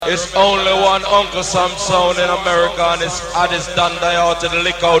It's only one Uncle Sam sound in America, and it's Addies done die out to the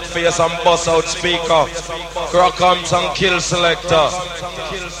lick out face and bust out speaker. Crack comes and kill selector.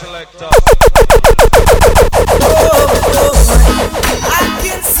 I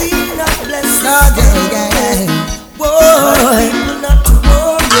can see no blessing. Boy, not to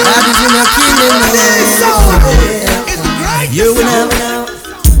worry. Addies in a killing. You will never know.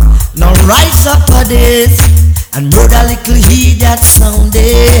 Now rise up for this and murder little he that sound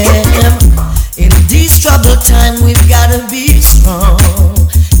them. In this troubled time we've gotta be strong,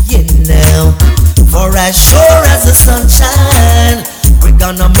 you know. For as sure as the sunshine, we're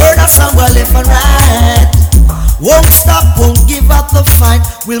gonna murder someone left and right. Won't stop, won't give up the fight.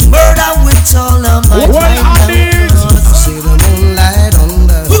 We'll murder with all of my might. See the moonlight on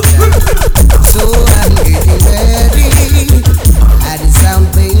the so I'm getting ready. I did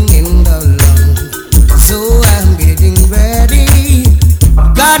something in the lung, so I'm getting ready.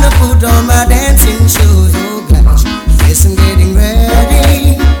 Gonna put on my dancing shoes, oh gosh, yes I'm getting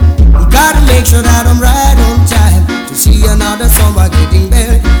ready. Gotta make sure that I'm right on time to see another song by getting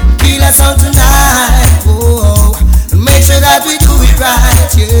better. Kill us on tonight, oh, and make sure that we do it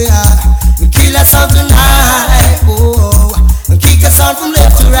right, yeah. We kill us on tonight, oh, and kick us on from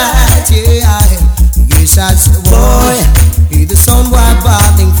left to right, yeah. Yes, I said, boy, he the son boy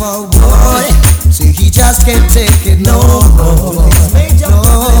battling for boy. See, he just can't take it no more.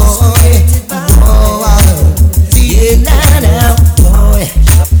 Yeah, now, boy,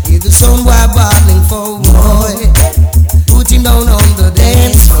 he the son boy battling for boy. Put him down on the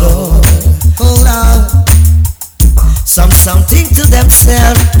dance floor. Hold on. Some think to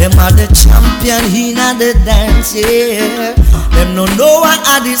themselves, them are the champion, he not the dance, yeah. Them no know what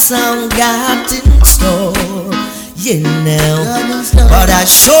Addies sound got in store, you know. But as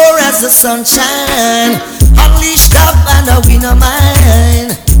sure as the sunshine, unleashed up and a winner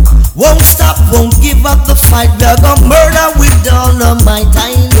mine. Won't stop, won't give up the fight. We're gonna murder with all of might.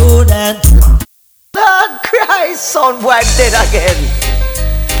 I know that. Lord Christ, son, boy dead again.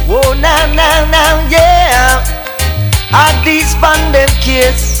 Whoa, now, yeah. Addies band them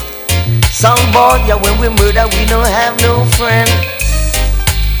kids. Soundboard, yeah, when we murder, we don't have no friend.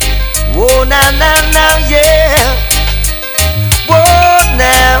 Whoa, now, yeah. Whoa,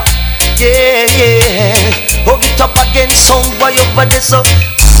 now, yeah. Hug it up again, soundboy over there, so.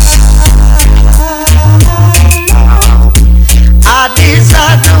 Addies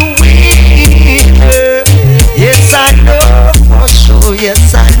are the winner. Yes, I know, for sure,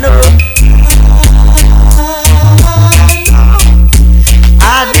 yes, I know.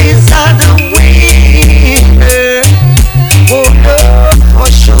 Addies are the winner. Oh no, for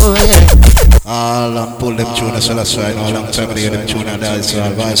sure, yeah. All pull them tuners, so that's right. All long time they hear them tuner. That's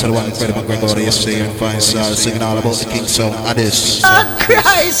all. Vice the one Freddie McGregor yesterday and fine style singing all about the King song. Addies. God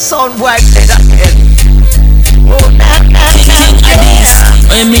Christ, son, boy, dead again. Oh, nah, Addies,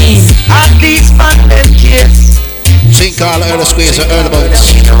 what you mean? Addies band them kids. Think all early squeeze are early about.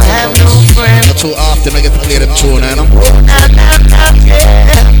 We don't have no friends. Not too often I get to play them tune, you know. Oh, nah,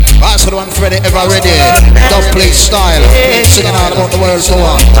 yeah. That's the one Freddie ever ready. Don't play style. Singing all about the world so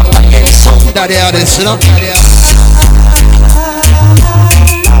on. Daddy Addies, you know.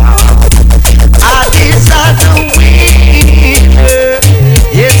 Addies are the winner.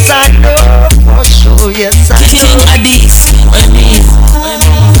 Yes, I know, for sure, yes, I know. Addies, what you mean?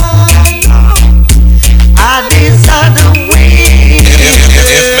 Addies are the winner.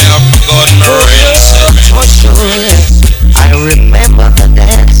 For sure, I remember the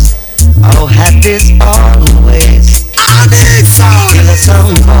dance. Oh, Addies always. Kill a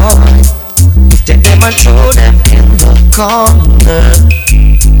song boy. Take them and throw them in the corner.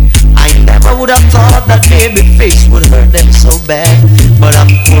 I never would have thought that baby face would hurt them so bad. But of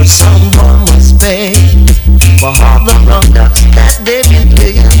course someone must pay for all the wrong ducks that they've been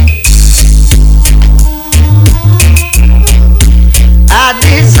playing.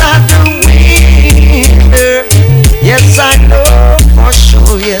 Addies are the winner. Yes, I know, for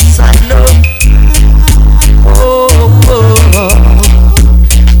sure, yes, I know. Oh.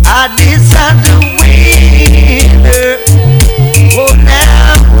 Addies are the winner. Oh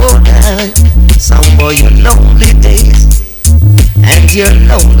now, some boy your lonely days and your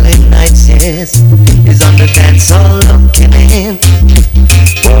lonely nights, yes, is on the dance hall looking in,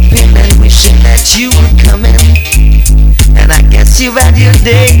 hoping and wishing that you would come in. And I guess you've had your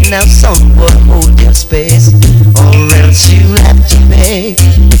day, now someone hold your space, or else you have to pay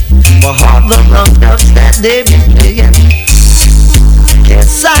for all the wrong notes that they've been playing.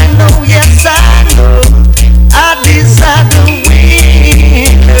 Yes I know, Addies are the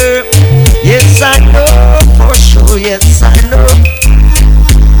winner. Yes I know, for sure, yes I know.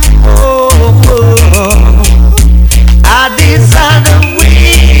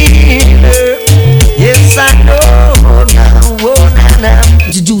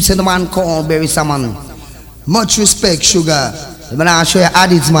 say the man called Berry Salmon. Much respect, Sugar. But I'll show you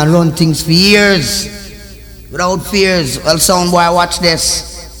Addies, man, run things for years without fears. Well, sound boy, watch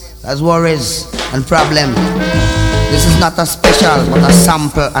this. There's worries and problem. This is not a special, but a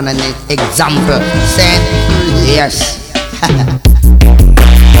sample and an example. Say, yes.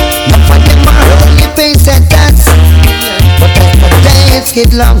 Not for them are only face and dance, but as the days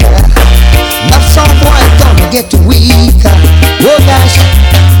get longer, not some boy gonna get weaker. Oh gosh,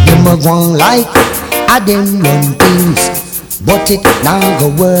 them a one like I them run things, but it now go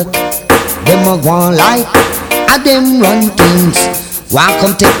work. Them a one like I them run things.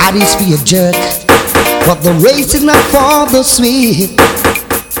 Welcome to Addies for your jerk. But the race is not for the sweet,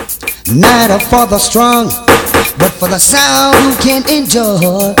 neither for the strong, but for the sound who can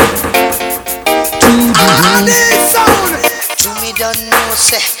enjoy. To me don't know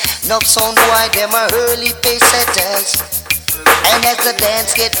say, no sound boy them are early pace setters. And as the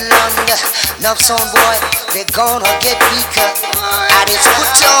dance get longer, no sound boy they gonna get weaker. Addies put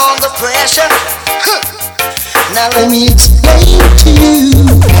you on the pressure. Now let me explain to you,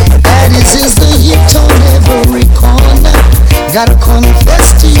 Addies is the hit on every corner. Gotta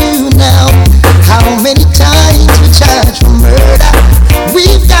confess to you now, how many times we charge for murder.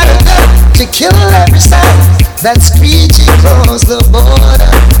 We've got enough to kill every sound that's screeching across the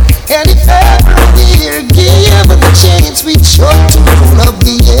border. And if ever we're given the chance, we sure to roll up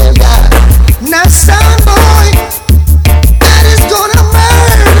the area. Now sound boy, Addies gonna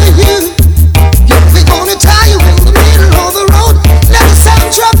murder you. We're gonna tie you in the middle of the road, let the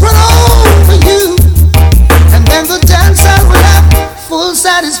sound drop run over you, and then the dancer will have full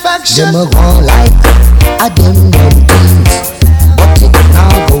satisfaction. Them a one like I them run things, but it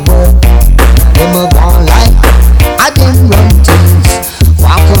now go work. Them a one like I them run things.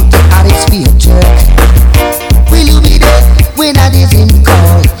 Welcome to Addies for your jerk. Will you be there when Addies in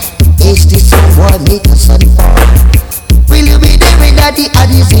call? Is this some boy make the sun fall? Will you be there when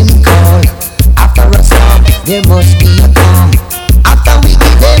Addies in call? After a storm, there must be a calm. After we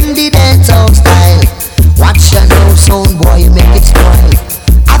give them the dancehall style, watch your now sound boy make it spoil.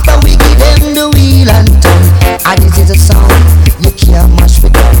 After we give them the wheel and turn, Addies is a sound you can't mash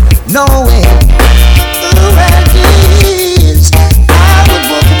with them. No way. Addies, I would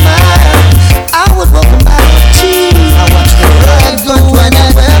walk a mile. I would walk a mile too. I watch the world go when I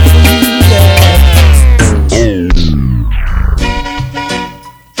work for you, yeah.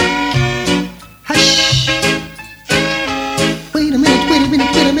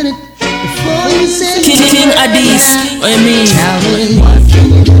 King Addies, what you mean? Tell me, what can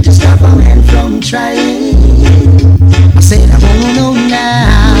you do to stop a man from trying? I said I wanna know now.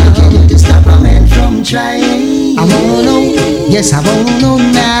 What can you do to stop a man from trying? I wanna know, yes I wanna know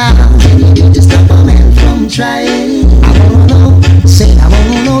now. What can you do to stop a man from trying? I wanna know, say I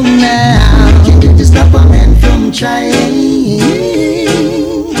wanna know now. What can you do to stop a man from trying?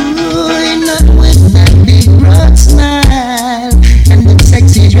 Oh, not with that big broad smile and the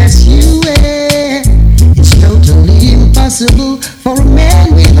sexy dress you wear. It's totally impossible for a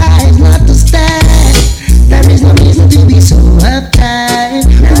man with eyes not to stand. There is no reason to be so uptight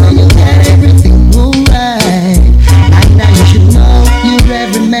when you got everything alright. And now you should know you're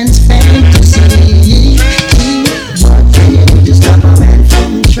every man's fantasy. What can you do to stop a man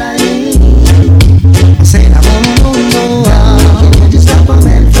from trying? I said I wanna know, no. What can you do to stop a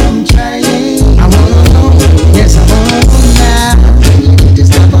man from trying? I wanna know, yes I wanna know now. What can you do to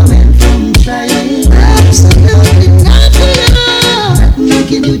stop a man from trying? Absolutely nothing. Nothing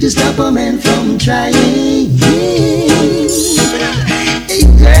can do to stop a man from trying. Hey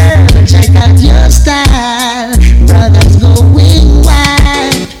girl, check out your style. Brothers going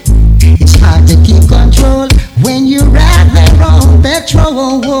wild. It's hard to keep control when you ride there on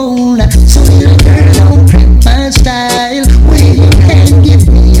petrol. So little girl, don't print my style when you can't give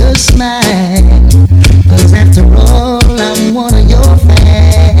me a smile. Cause after all, I'm one of your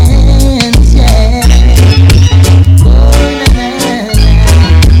fans, yeah.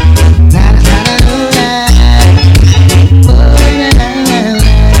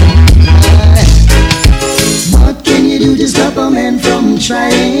 What can you do to stop a man from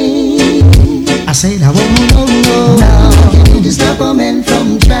trying? I said I wanna know, no. What can you do to stop a man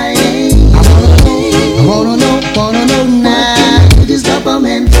from trying? I wanna know now. What can you do to stop a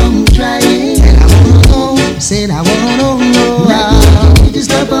man from trying? Said I wanna know, said I wanna know, no. What can you do to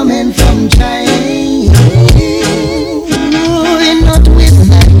stop a man from trying? No, and not with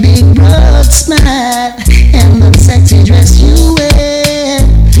that big broad smile and that sexy dress you wear.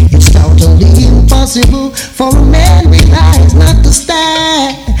 It's totally impossible for a man with eyes not to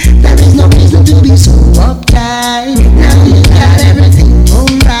stare. There is no reason to be so uptight. Now you got everything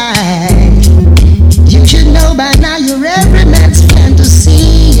alright. you're every man's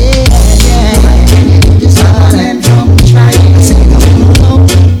fantasy. Yeah. This man from trying.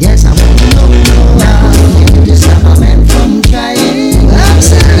 Yes, I wanna know. This man from trying.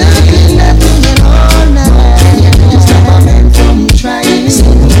 Absolutely nothing at all. This man from trying. Yes, I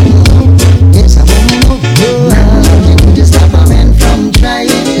wanna know. This man from trying.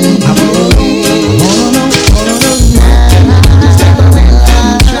 I wanna know.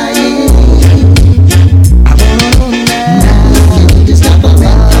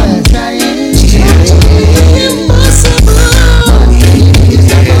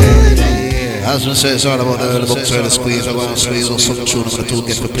 As we say, it's all about the early book, early squeeze. I want to squeeze or some tune. I'm going to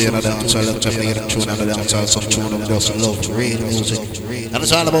get to play on the dance. I love to play the tune on the dance. Some tune I'm just love to read music. And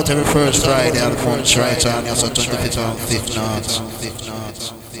it's all about every first Friday on the front right hand. It's on 25th and 5th nights.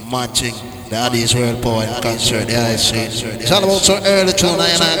 Matching the Addies World Power concert, the ice scene. It's all about some early tune.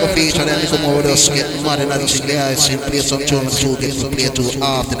 I go feature them. Come over there, get mad and sing the ice scene. Play some tune and two get to play two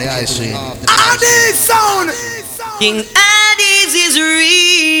after the ice scene. Addies sound! King Addies is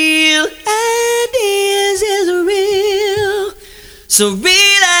real. Addies is real. So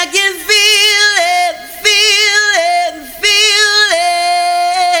real I can feel it, feel it, feel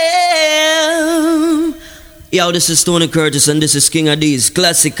it. Yo, this is Tony Curtis and this is King Addies,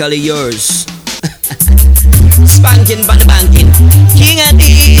 classically yours. Spanking, bang, banking, King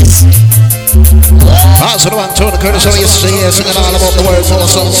Addies. That's the one, Tony Curtis, how you see here, singing all about the world's whole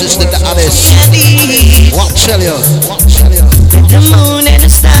sound system, the Addies. What tell you? The moon and the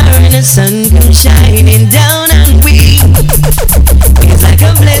star and the sun come shining down on we. It's like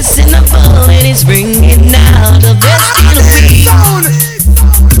a blessing of fall and it's bringing out the best in we.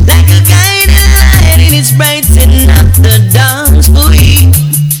 Like a guiding light and it's brightening up the dark for we.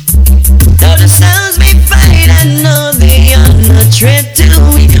 Though the stars may fight, I know they are not threat to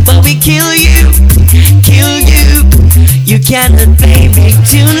we. But we kill you, kill you. You cannot play big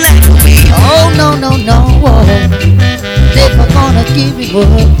tune like we. Oh no, no, no. Never gonna give it up.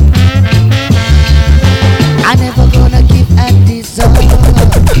 I never gonna give Addies up.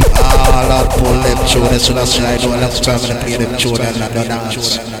 Lord, pull them tune, so that's why I know a long time to play them tune and not the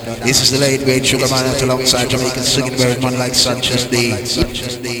dance. This is the late great Sugar Man alongside Jamaican singing bird man like Sanchez D.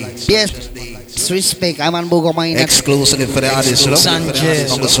 Yes, respect. I'm on Bogo Mine. Exclusively for the Addies, you know?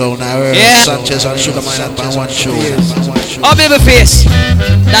 Sanchez. On the sound now, yeah. Sanchez and Sugar Man on one show. Oh, Babyface,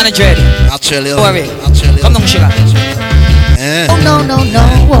 Danny Dread. I'll tell you. Don't worry. Come on, Sugar. Oh no, no, no.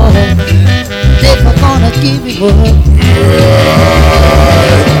 Never gonna give it up.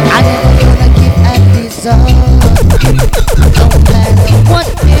 I never gonna give Addies up. No matter what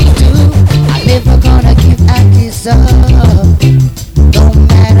they do, I never gonna give Addies up. No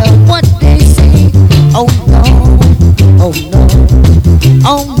matter what they say. Oh no, oh no,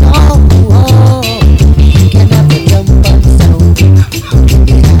 oh no. Oh. You can never jump on sound. Give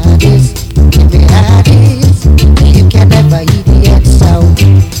me Addies, give me Addies. You can never idiot sound.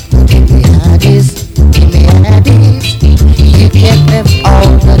 Give me Addies, give me Addies. You can never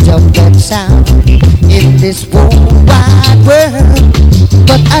all the jump that sound in this whole wide world.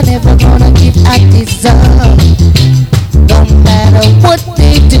 But I never gonna give Addies up. No matter what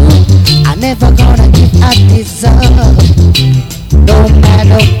they do, I never gonna give Addies up. No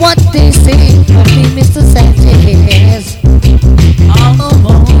matter what they say, for me, Mr. Sanchez. Oh,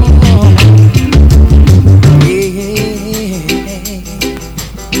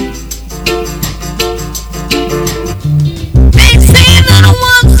 they say that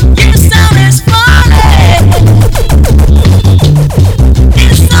once your sound is falling,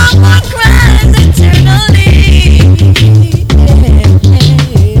 it's not my cries eternally.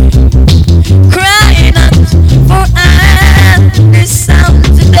 Crying out for this sound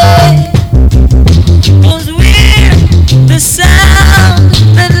today, 'cause we're the sound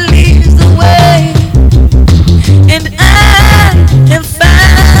that leads the way. And I have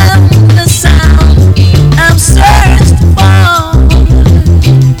found the sound I'm searched for.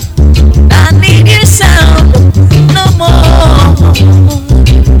 I need your sound no more.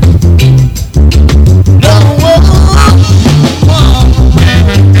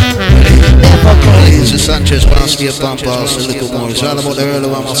 This is Sanchez, Pansky, and Pampas, a little more. It's all about the early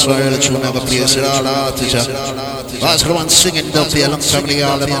one, so early tune never plays it all artists. That's the one singing up here alongside the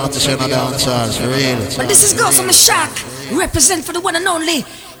all the artists and the dancers, for real. But this is Girls from the Shack, represent for the one and only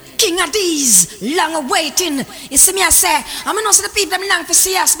King Addies, long awaiting. You see me, I say, I'm going to see the people that long to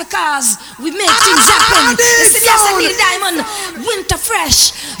see us because we make things happen. You see me, I say, Neil Diamond, winter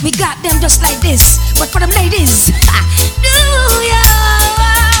fresh. We got them just like this. But for them ladies,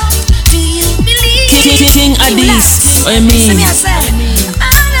 do you believe? King Addies, what you mean? You see me, I say,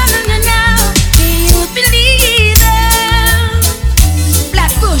 do you believe it?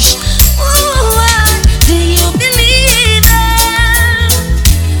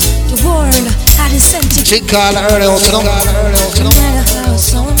 She call early out to them. No matter how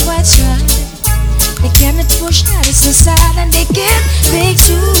someone might try, they cannot push Addis aside and they can't make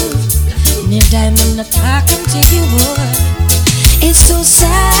you. Anytime I'm not talking to you, boy, it's so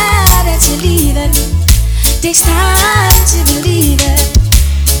sad that you're leaving. Takes time to believe it.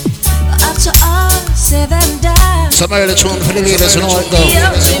 After all said and done, some early tune for the leaders and all it goes.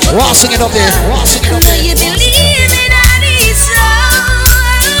 Walk sing it up there. Walk sing it up there. I know you believe in Addis love.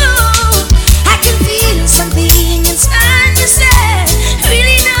 I can feel something inside me say,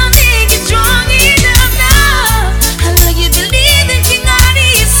 really don't think it's wrong enough now. I know you believe in King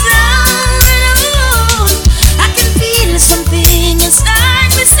Addis love. I can feel something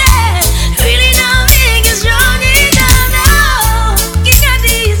inside me say, really don't think it's wrong enough now. King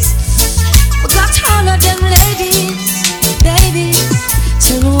Addis, we got all of them ladies, babies.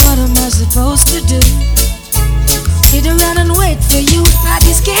 Tell me what am I supposed to do? Need to run and wait for you. I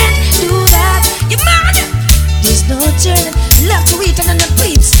just can't do that. You're mad. There's no turning left to eat and the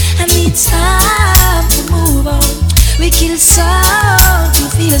peeps. I need time to move on. We kill some to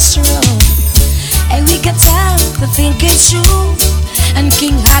feel strong, and we got time to think it through. And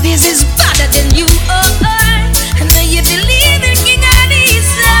King Addis is better than you. Oh, I know you believe in King Addis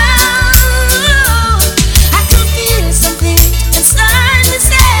love. I can feel something inside me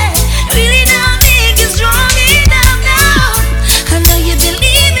say, really don't think it's wrong enough now. I know you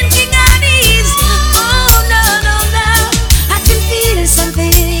believe in King Addis. Oh no, no, no. I can feel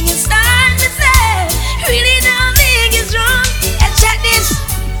something inside me say, really don't think it's wrong. And check this.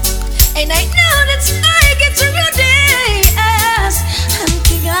 And I know that I get to your days. I'm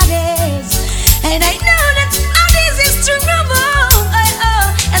King Addis. And I know that Addis is trouble.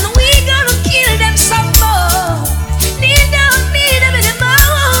 And we gonna kill them some more. Need them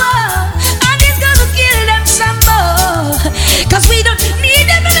anymore. Addis gonna kill them some more. Cause we don't need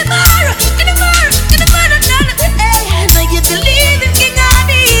them anymore. Hey, I know you believe in King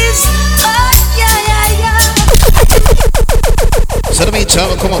Addis. Oh, yeah. So the meantime,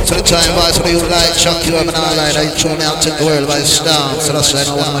 we come up to the time, boys. So you like Chuck you up and all like that. Tune out to the world by Star. So that's why I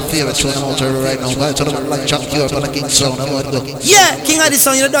know one of my favorite tune I'm out here right now. Boys, so them like Chuck you up on the King Sound. I'm going to go. Yeah, King Addis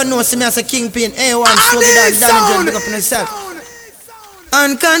sound, you don't know, see me as a Kingpin. A1, Swaggy Dog, Danny Big up on himself.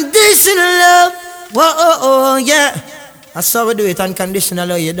 Unconditional love. Whoa, yeah. That's how we do it, unconditional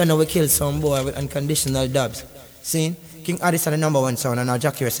love. You don't know we kill some boy with unconditional dubs. See? King Addis are the #1 sound, and now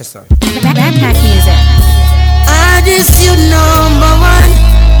Jackie your sister. Backpack music. Addis, you #1.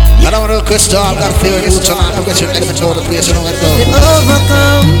 I don't want to request dog, got favorite roots on. I'm going to get element out of the place, you know what The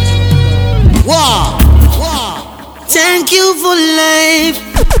overcome. Wow. Thank you for life,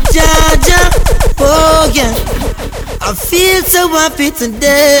 Jaja. Oh yeah, I feel so happy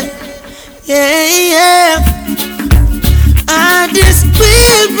today. Yeah. Addis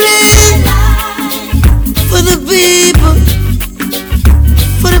will bring for the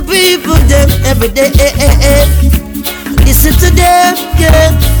people, them every day. Listen to them,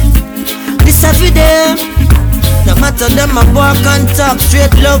 yeah. Listen for them. No matter them, I walk and talk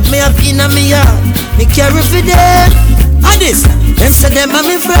straight. Love me up in me heart. Me carry for them. Addis, them say them are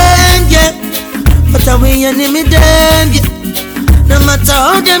my friend, yeah. But I we enemy them, yeah. No matter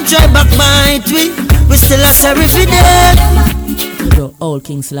how them try backbite we still a carry for them. Bro, old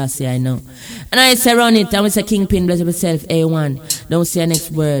King Selassie, I know. And I say run it, and we say Kingpin, bless yourself, A1. Don't say a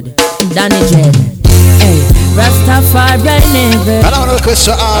next word. Danny Dread. Hey, Rastafari never. I don't want to request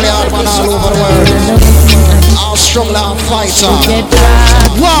to all y'all man all over the world. All struggle and fight on.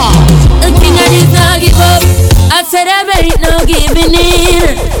 Wow. The King Addis not give up. I said I ain't no giving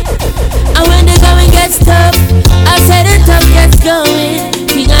in. And when the going gets tough, I said the tough gets going.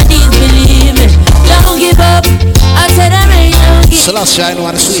 King Addis believe me. Don't give up. I said I ain't no giving in. Selassie, I know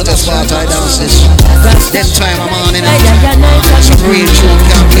one of the sweetest part I dance is. That time I'm on in. Some real true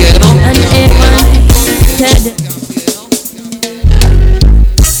can't play, you know. And everyone said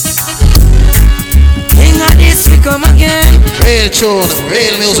King Addis, we come again. Real tune,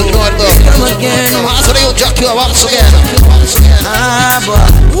 real music, Lord God. Come again. So they will jack you once again. Ah, boy.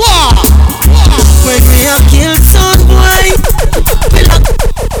 Wow. When we are killed some boy.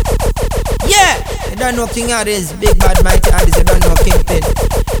 Yeah. You don't know King Addis, big bad mighty Addis. You don't know Kingpin.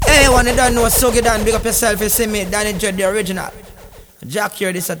 Hey, one you don't know Swaggy Dog, big up yourself. You see me, Danny Dread, the original. Jack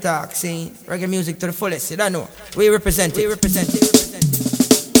here, this attack, see reggae music to the fullest. You don't know. We represent it.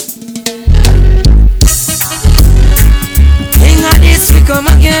 King Addis, we come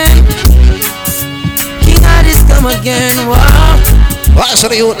again. King Addis, come again. Wow. What's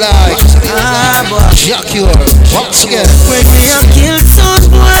the youth like? Ah, boy. Jack you once again. When we are killed, son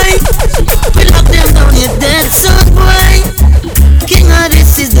boy, we lock them down, you're dead, son boy. King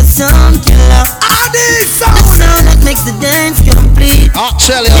Addis is the sound killer. Addis!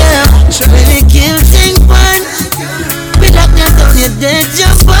 tell you. Yeah, when they kill thing one, we lock them down, you're dead,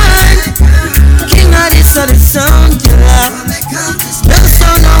 you're fine. King of this other sound killer. No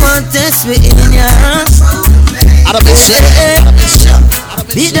sound, no one test we in your hands.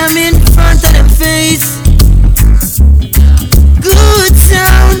 Beat them in front of them face. Good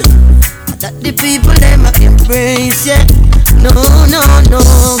sound that the people them embrace, yeah. No,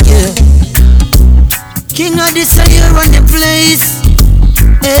 yeah. King of this so you run the place.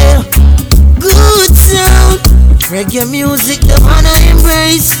 Yeah. Good sound. Reggae music the wanna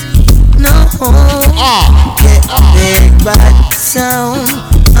embrace. No, get a big bad sound,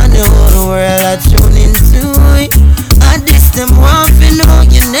 and the whole world are tuning to it. And this them want to know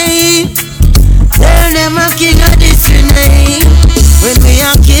your name. Tell them a king of this your name. When we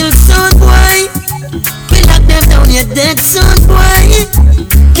are kill son boy, we lock them down, you're dead son boy.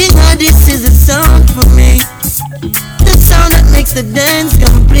 King of this is a sound for me. The sound that makes the dance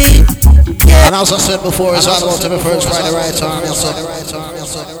complete. Yeah. And as I said before, it's all about every first Friday right on.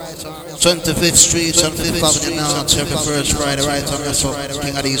 25th Street and 5th Avenue now, every first Friday right on. So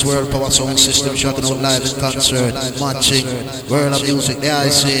King Addies World Power Sound System, shouting out live in concert, matching, world of music, the I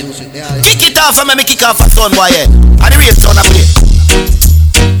see. Kick it off and make me kick off a son boy, yeah. And the real son of me.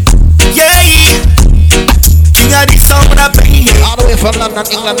 Yeah, King Addies sound with a pain. All the way from London,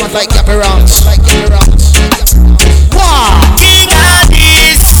 England, not like Yappy Rounds. Wow! King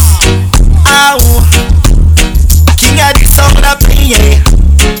Addies, ow. King Addies sound with a pain, yeah.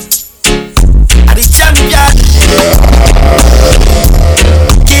 And the champion.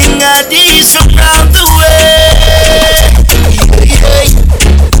 King Addies from round the way. Yeah.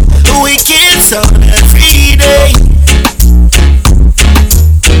 Wicked sound every day.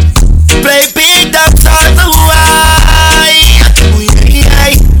 Play big dogs all the way.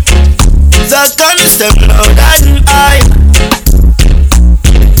 Yeah. The guns them loud and high.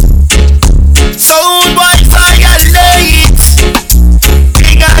 Sound boy violate.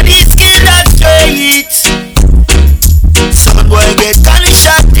 King Addies kill that straight. Sound boy get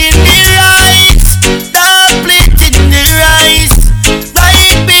gunshot in the right. Dog split in the right.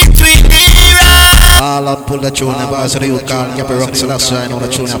 Right between the right. All on pull the tune, the bars of the youth call Yappy Rounds, last I know the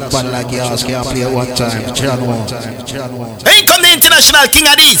tune, a band like yours, can't play it one time. John Wong. Hey, come the international King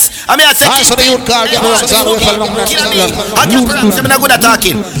Addies. I mean, I said, Bars of the youth call Yappy Rounds, all the way from London, England. I can't pronounce them, I'm not good at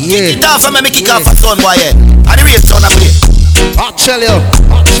talking. Yeah. Kick it off and make me kick off a son boy, yeah. And the real son of me. I'll tell you.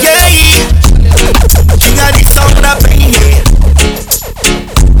 Yeah, King Addies sound with a pain, yeah.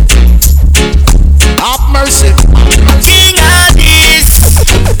 Have mercy. King Addies,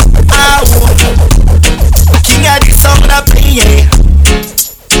 ow. King Addies sound with a pain, yeah.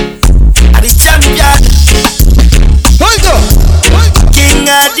 And the champion. Hold on. King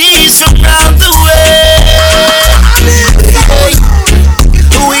Addies from round the way.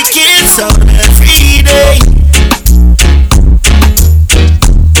 Wicked sound every day.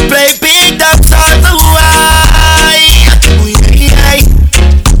 Play big dogs all the way. Yeah.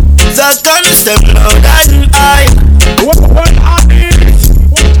 The guns them loud and high.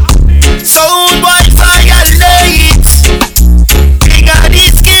 Sound boy violate. King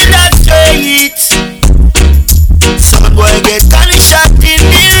Addies kill that straight. Sound boy get gunshot in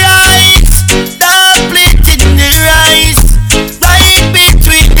the right. Dog split in the right. Right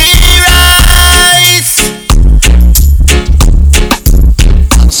between the right.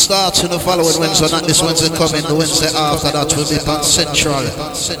 And start to the following Wednesday, not this Wednesday coming, the Wednesday after that will be on Central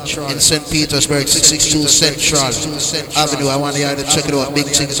in St. Petersburg, 662 Central Avenue. I want you to check it out. Big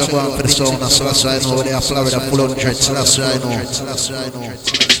things are going for the sound, so that's why I know they are Florida full 100, so that's why I know.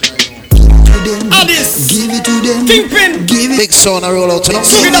 Addies, give it to them. Kingpin, give it. Big sound I roll out to them.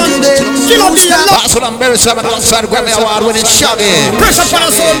 That's what I'm very seven alongside Grammy Award winning Shaggy. Pressure for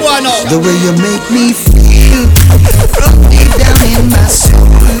the soul boy now. The way you make me feel from deep down in my soul,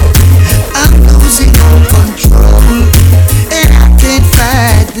 I'm losing all control, and I can't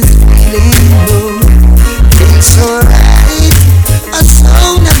fight this feeling. No, it's alright. A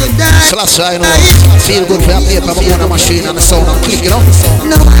soul never dies. So that's why I know. Feel good for a paper, but on a machine and the sound I'm clicking on.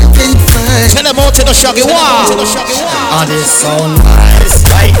 No, I can't fight. Tell them out to the Shaggy. Wow. Addies sound wise.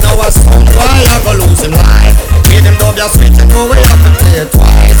 Right now a sound boy I go losing life. Made them dub your switch and go way up and play it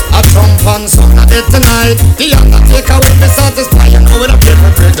twice. A trump and song I did tonight. The undertaker will be satisfied. You know when I play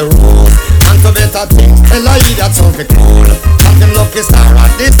for break the rules. And to better things, tell I that sound be cool. And them lucky star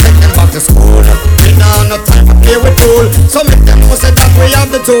at this take them back to school. We now no time to play with tool. So make them know say that we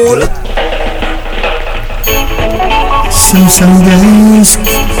have the tool. Sometimes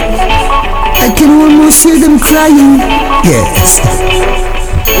I can almost hear them crying. Yes.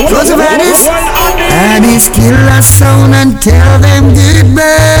 Cause of Addies, Addies kill a sound and tell them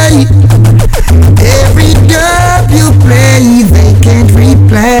goodbye. Every dub you play, they can't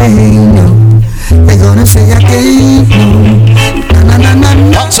replay. No, they gonna say I can't. No, no, no,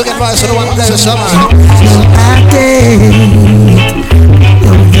 no. Once again, boys, so the one that is summer. No, I can't.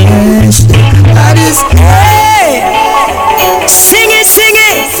 The best. Addies. Hey, sing it, sing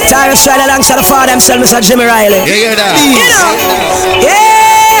it. Tyrus right alongside the father himself, Mr. Jimmy Riley. You hear that? You know,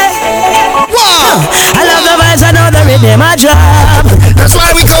 yeah. Wow. I love the vibes, I know the rhythm I drop. That's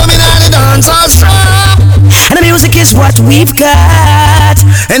why we coming out the dance all strong. And the music is what we've got.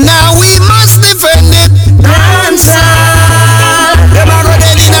 And now we must defend it. Dancer. Them are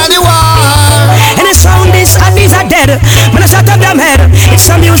dead in the war. And the sound is Addies are dead. When I shut up them head, it's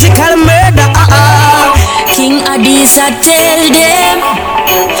a musical murder. King Addies, I tell them,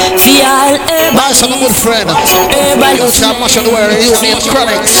 we all Boys, I'm a good friend. herbal. You tell much of the world, you name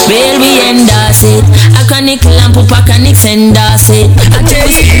chronics. Well, we endorse it. A chronic lamp up, a chronic endorse it. I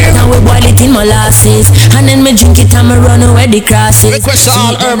taste it and we boil it in molasses. And then me drink it and me run away the crosses. Request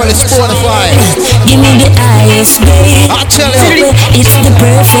all herbalists qualified. Give me the highest grade. I tell you. It's the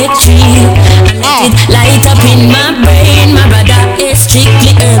perfect tree. And let it light up in my brain. My brother is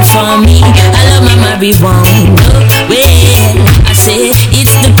strictly herb for me. I love my marijuana. Well, I say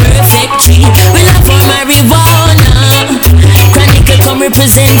it's the perfect tree. We love for marijuana. Chronicle come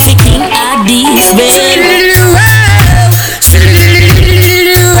represent the King Addies.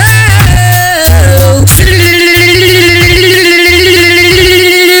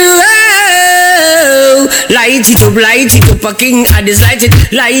 Light it up, a King Addies, light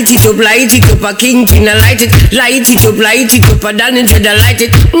it up, a King Tina, light it up, a Dan into the light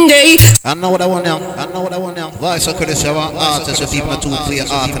it. I know what I want now. Voice of Curtis, I want artists with people to play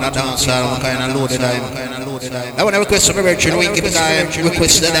art and a dance and kind of loaded time. I want to request some Richard Winky guy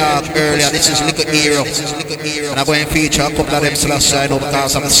requested earlier. This is Little Hero. And I'm going to feature a couple of them till I sign up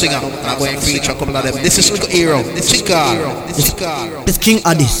because I'm a singer. And I'm going to feature a couple of them. This is Little Hero. It's King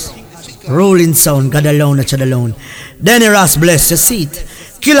Addies. Rolling sound, God alone, not God alone. Danny Ross, bless your seat.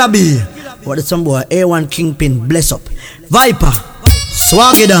 Killer B, what is some boy? A1 Kingpin, bless up. Viper,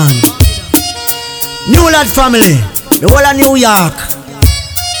 Swaggy down. New Lad family, the whole of New York,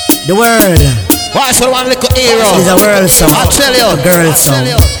 the world. Why so one little hero? This is a world song. I tell you, a girl song.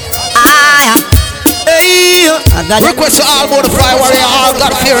 Hey, I got request to all about the fly warrior. All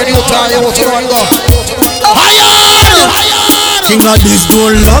got fear in you, tell you what you want to go. King Addies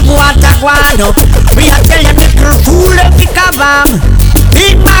don't love what I want up. We are tell you little fool and pick a bomb.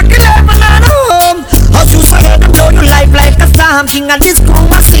 Big Mac 11 and home. As you say them know you life like a storm. King Addies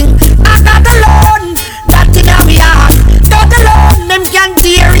come and sing. I got alone, that in our heart. Got alone, them can't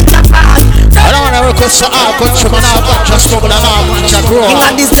tear it apart. I don't want to request to all countrymen, all country struggle and all country grow. King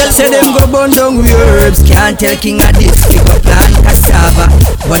Addies tell say them go burn down with herbs. Can't tell King Addies pick up plant cassava.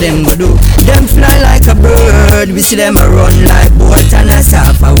 What them go do? Them fly like a bird. We see them a run like boat and a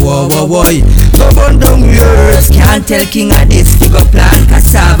sapper. Whoa, whoa, whoa. Go burn down with herbs. Can't tell King Addies pick up plant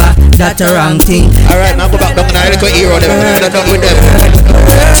cassava. That's a wrong thing. Alright, now go back down to the little hero. They're done with them.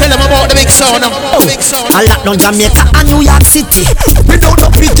 Tell them about the big sound. I lock down Jamaica and New York City. Without no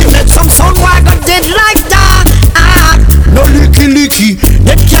pity, make some sound why got dead like that. No licky.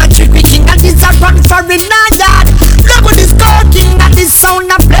 Them can't trick me. King Addies a run for in a yard. Look at this call. King Addies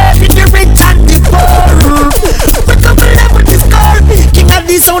sound a play with the rich and the poor. We come live with this call. King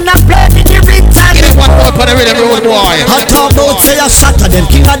Addies sound a play with the rich and the poor. One more for the rhythm road boy. I talk about say a shot of them.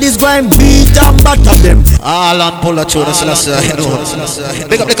 King Addies going beat and batter them. All on pull a tune, so that's you know.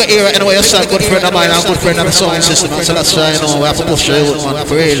 Big up the era anyway, you're a good friend of mine, and a good friend of the sound system, so that's you know, we have to push you out, man,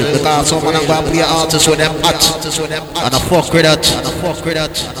 for real. Because someone I'm going to play artists with them hot, and I fuck with that.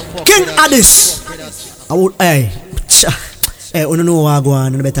 King Addies. I would, hey, you don't know what I go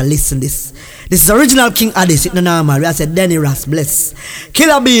on, you better listen this. This is original King Addies, it's no normal. We have said Danny Ross, bless.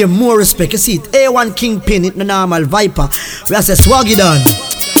 Killer B, more respect, you see it. A1 Kingpin, it's no normal. Viper, we have said Swaggy down.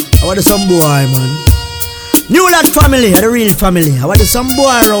 I want some boy, man. New Lad family, the real family. I want some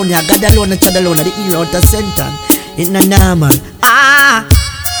boy around here. God alone, not God alone, the hero out of center. It's not normal.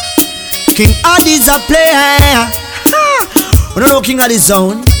 King Addies a player. You don't know King Addies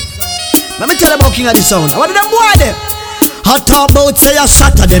sound? Let me tell you about King Addies sound. I want them boy there. I talk about say a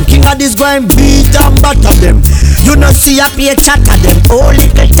shot of them. King Addies going beat and batter them. You know see a play chat of them. Oh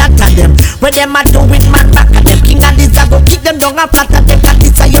little chat of them. When them a do it man back at them. King Addies a go kick them down and flat at them. That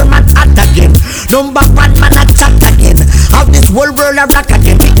is a your man hot again. Number one man a chat again. How this whole world a rock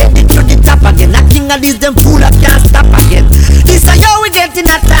again. We get it to the top again. A King Addies them fool up can't stop again. This a how we getting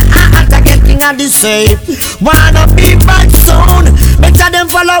at the again. King of the same. Wanna be bad sound. Better them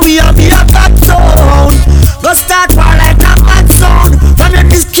follow we and be a bad sound. Go start war like a mad sound. From your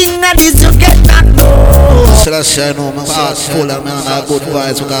this king of this you get that down. So that's I know my heart full of man good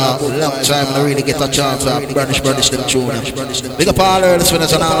vibes. We got a long time I really get a chance to burnish them tune. Big up all early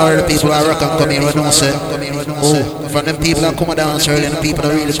winners and all early people that rock and come here. We know say, oh, from them people that come down early and the people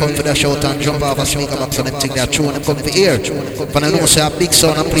that really come for the shout and jump off a speaker box and them think they're tune and come for ear. From them know say a big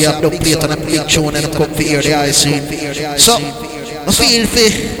sound and play a dub plate and a big tune and come for ear the eye scene. So I feel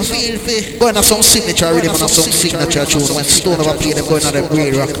fi going on some signature rhythm and some signature tune. When Stone over play them going on the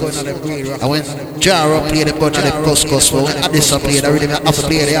grey rock. And when Jaro play the bunch of them cuscus, but when Addies play the rhythm I have to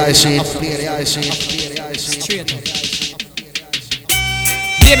play the eye scene. Straight up.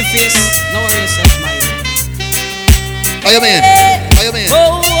 Babyface, no worry yourself, my How you mean?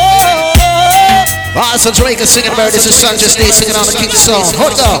 Ah, it's a Jamaican singing bird. This is Sanchez Day singing on the King song.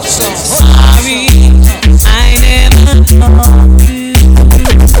 Hold on. Sorry, I never told you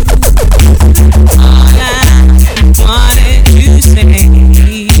all I wanted to say.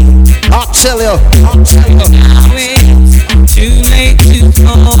 I'll tell you. Now it's too late to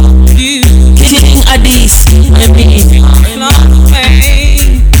call you. King Addies, I mean, far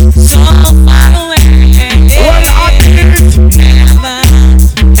away, so far away.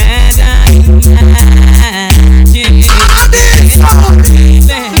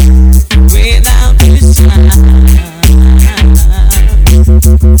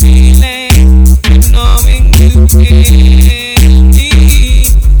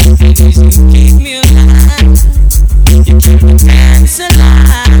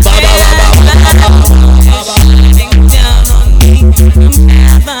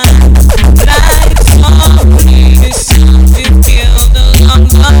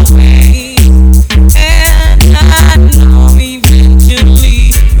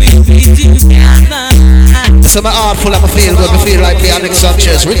 So my heart full of my feel good, me feel like the Alex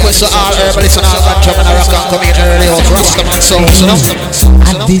Sanchez. Request to all herbalists and all that drum and rock and come in early out Rastaman songs, you know.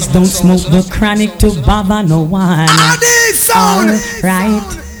 Addies don't smoke the chronic to baba no one. Alright.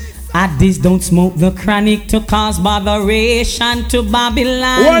 Addies don't smoke the chronic to cause botheration to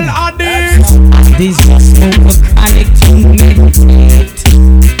Babylon. Well, Addies don't smoke the chronic to meditate.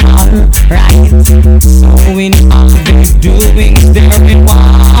 Alright. So in all their doings they're in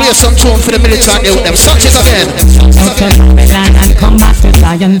one. Play some tune for the militant with them. Sanchez again. And come back to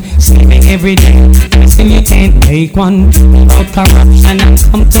Zion, sleeping every day. Blessing you can't make one without corruption and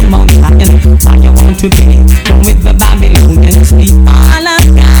come to Mount Zion. How you want to be with the Babylonian sleep? All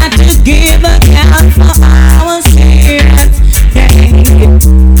I've got to give account for our sins.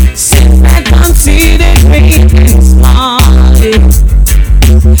 Sin that considered great and small.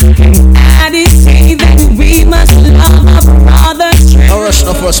 Addies say that we must love our brothers. No rush,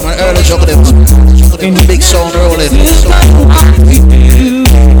 no fuss, man. Early Jugglin. In the big sound rolling.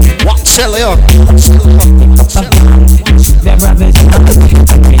 What tell you? Their brothers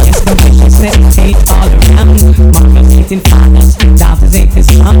yes, the wishes that hate all around. Mothers hating fathers, daughters hate this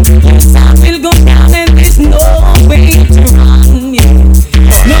son. Yes, I will go down and there's no way to run.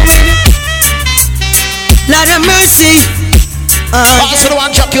 No way to... Lord of mercy. So the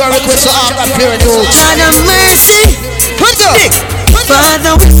one chuck your request to all that clear and rules. Lord of mercy. What's up?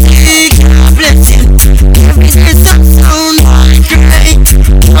 Father, we seek your blessing. Every day some sound cry.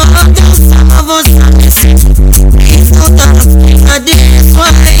 Although some of us are missing, please don't ask this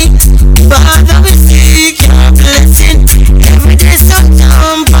why. Father, we seek your blessing. Every day some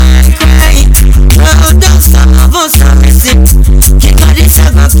jump and cry. Although some of us are missing, King Addies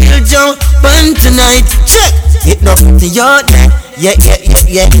are gonna kill John Pan tonight. Check it up to your day. Yeah.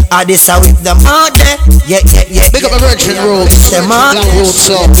 Addies are with them out there. Yeah. Big up a virgin roots. Them out there.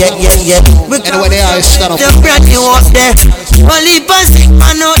 Yeah. Anyway, they are stand up. The brand new up there. Only passing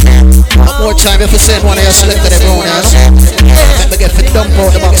man out there. One more time if you send one of your selected everyone, you know. Let me get for dump out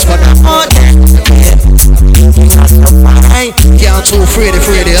the box for them. Can't too free,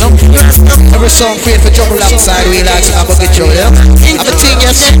 you know. Every song free for jump alongside we like to have a good show, yeah. I'm a thing,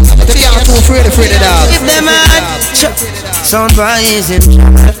 yes. They can't too free, dog. Give them a sound rising.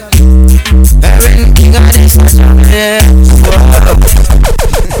 Every King Addies, yeah.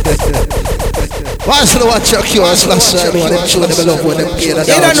 Why should I watch your cures last time? Them tune them love when them play the dance.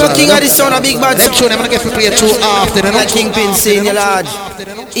 You don't know King Addies sound a big bad them tune them gonna get to play too often, you know. Kingpin saying you lad.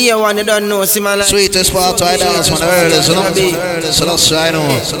 Here one you don't know, see my life. Sweetest part I dance when the earlies, you know. So that's I know.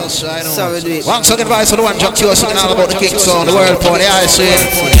 So we do it. Once again, advice for the one Jack Cure singing all about the King song, the world party, I see.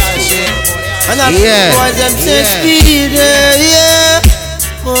 And I boys them say speed, yeah.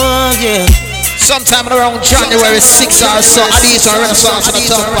 Oh yeah. Sometime around January 6th or so, Addies are Renaissance on the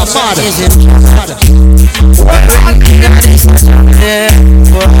top of mad.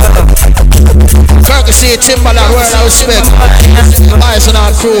 Courtesy Timberland, world of respect. Eyes on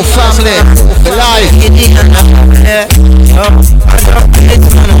our crew, family, the life.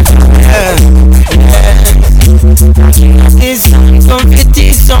 It's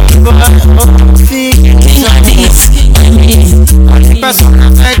competition, but King Addies. Person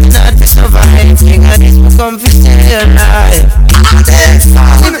I cannot survive. King Addies become competition alive. If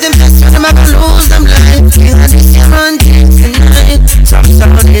them just them I can lose them life. King Addies you run tonight. Some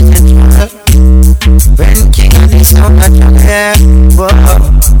sound it and when King Addies sound like yeah, whoa.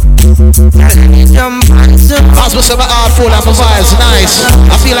 As we say my heart full and my vibes nice.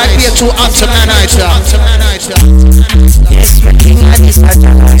 I feel like we are too hot tonight,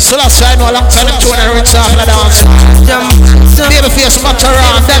 so that's why I know a long time I'm doing a rinse off the dance. Baby face matter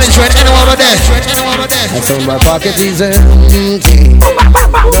around, that is right anyone over there. I found my pocket is empty.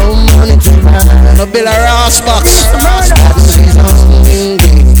 No money to buy. No bill or ass box.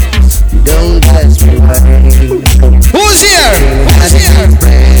 Don't ask me why. Who's here?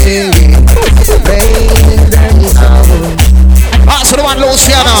 So the one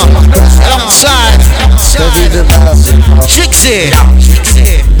Luciano alongside Trixie.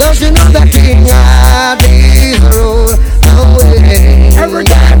 Don't you know that King Addies rule away? Every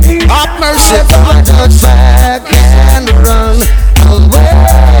time he mercy, I touch back and run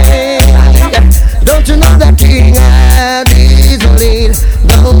away. Don't you know that King Addies lead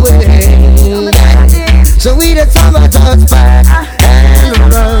the way? So we the time I touch back and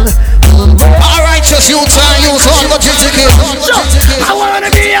run away. Alright, just you turn, you on, go to I wanna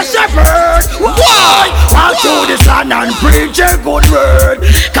be a shepherd. Why? I'll do the sun and preach a good word.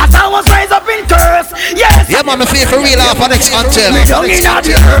 Cause I was raised up in curse. Yes. Yeah, man, I feel for real off next until.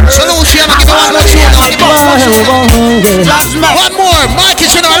 Solution, I give one more, Mike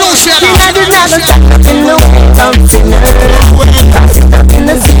is in our Luciano. In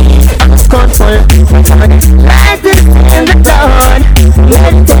the sea, control. Life is in the dawn.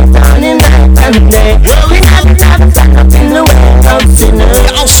 Let it down in night and day. We have to stand up in the way of sinners.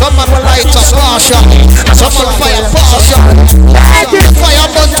 Now someone will light a passion. Someone fire passion. Fire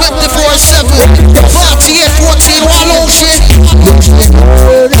on 24/7. 48, 41 Lucian.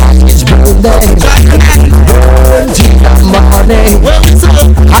 It's birthday. Morning.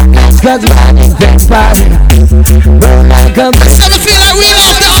 Cause running back party. Burn like a some feel like we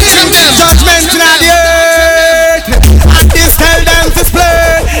love the anthem. Judgment in the earth. Addies tell them to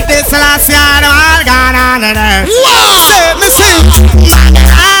split. This last year all gone on the earth. Wow! Let me sing.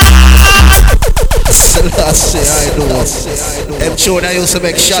 Selassie, I know. Them tune I used to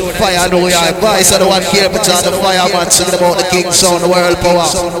make shot fire. I know your advice. I don't want to hear but the fireman singing about the king sound, the world power.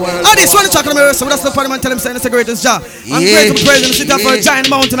 Addies want to talk to me, so that's the parliament tell him saying it's the greatest job. I'm great to praise him, sit up for a giant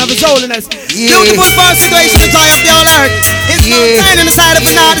mountain of his holiness. Beautiful for a situation, the joy of the whole earth. It's mountain in the side of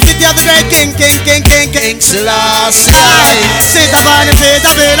the city of the great king. Selassie. Sit up on the face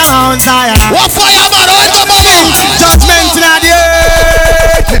of the Mount Zion. What fireman? What the bubble? Judgment in the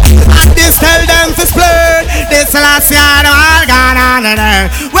earth. Addies tell them to split. This last year all gone on the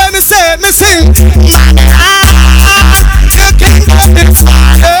earth. When me say, me sing. You can't get this.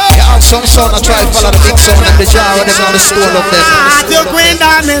 Some sound I try to follow the big sound and the jar of them on the school of them.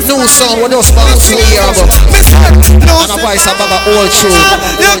 New sound, what those fans see here about. And a voice about the old tune.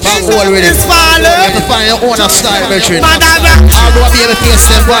 Back old rhythm. You have to find your own style, Richard. I'll go be able to face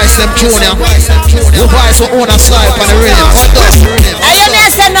them voice, them junior. You voice your own style for the rhythm. What does? I am a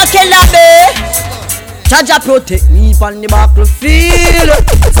son of killer, babe. Jaja protect me from the battlefield.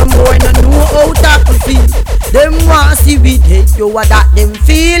 Some boy no know how to feel. Them want see we hate you what that them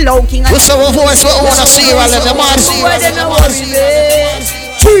feel. How King Addies. What's the voice we wanna see while them want see? Where they know what we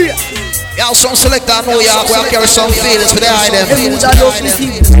Yeah, some select that New York where I carry some feelings for the eye them. Them would love to see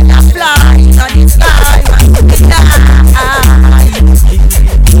we fly in the sky.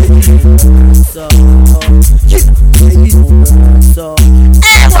 So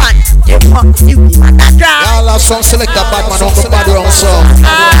everyone, you want to see we y'all have some select a bad man on the bad round so.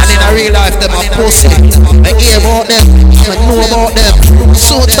 And in a real life them a pussy. I hear about them, I know about them.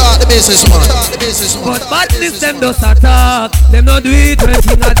 So talk the business man. But badness them does attack. Them not do it when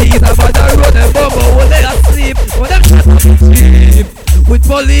King Addies about the road. Them bumbo when they asleep. When them shut up sleep. with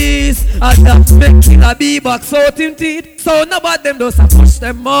police. And that make killer be back out in teeth. So nobody them does push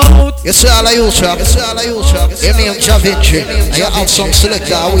them out. You see all of you, chap. You name Javinci. And you have some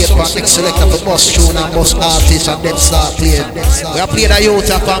selector. Wait for next selector for bus tune and bus artist and then start playing. We have played a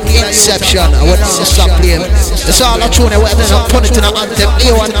youth from inception. And we don't stop playing. It's all a tune. We have put it in an anthem.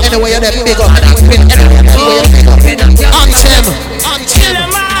 You want anywhere you're big up. Anthem.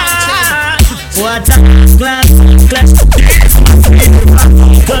 What a class.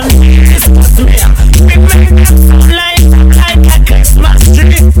 Like a Christmas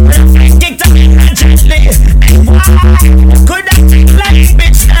tree. Kicked up gently. Could I like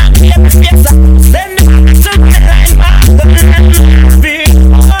bitch and get the pizza? Send it to my line,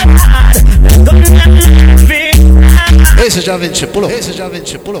 This is Javinci,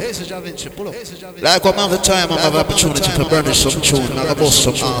 pull up. Like I'm the time I have opportunity to burnish some tune and I bust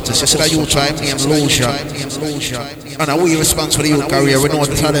some artists. You see that you try name Lucia. And we response for the youth career. We know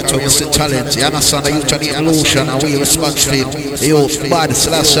the talent of the talent. You understand that you try name Lucia and we response for the youth bad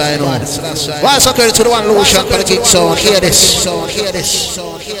slash I know. Why is that credit to the one Lucia for the king sound? Hear this.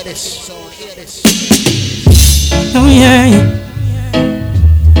 Oh yeah.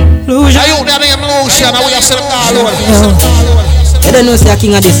 Lucia. You name Lucia and we have said all over. You don't know say a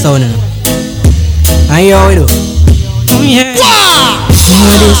king of this sound. And you how we do? Oh yeah. Wow! King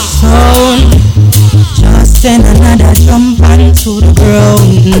of this sound. Just send another jump onto the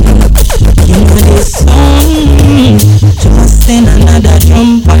ground. King of this sound. Just send another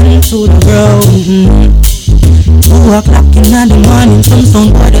jump onto the ground. 2 o'clock in the morning, some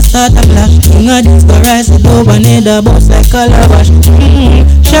sound boy they start a clash. King of this go rise it over and the box like color wash.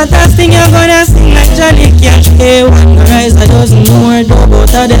 Shut up, sing you're gonna sing like Johnny Cash. Hey, one go rise a dozen more dough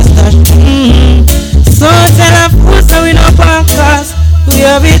out of the stash. So tell a fool so we no podcast. We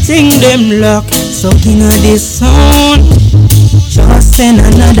everything them lock. So king of this sound, just send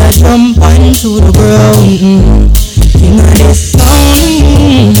another jump onto the ground. King of this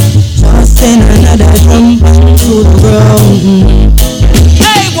sound, just send another jump onto the ground.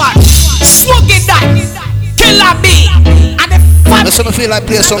 Hey, what? Smoke it down. Killer B. That's what I feel like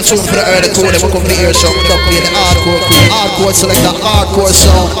play some tune for the early crew. They will come to hear some don't play the hardcore crew. Hardcore selector, hardcore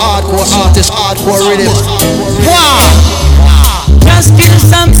sound, hardcore artist, hardcore rhythm. Wow! Just kill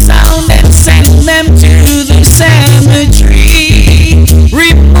some sound and send them to the cemetery.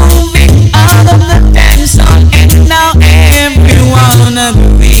 Removing all of the dance on and now everyone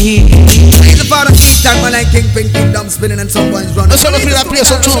agrees. He's the father of King Time, man like Kingpin, Kingdom spinning and some boys running. That's what I feel like play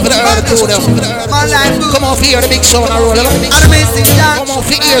some tune for the early crew. Come on, hear the big sound and roll. Come on,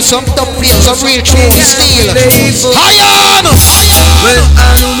 hear some dumb play, some real true steel. Iron! Well,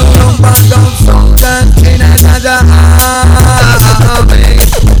 I don't know no bad down sound and in another army.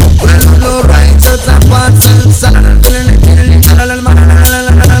 Well, I'm no righteous and parts and son.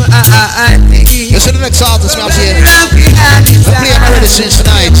 You see the next artist, man, here. I'm playing already since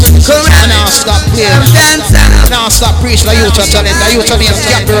tonight. I now stop playing. I now stop preaching the youth and talent. The youth and me have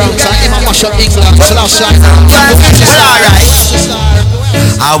gapped around. So I'm a mash up England. So that's right.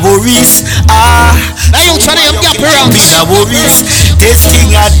 I worries, the youth and me have gapped around. I worries. This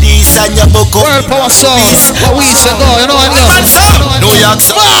king Addies and your book of World Power Song. What weeks ago, you know what I know? New York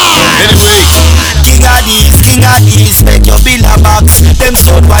Song. Anyway, King Addies, make your bill a box. Them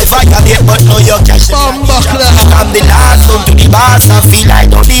sound by violate, but no you cash them. From the last one to the boss, I feel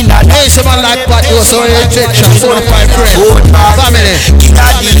like no dinner. Hey, someone like Pat, you so rejection, 45 friends. Family. King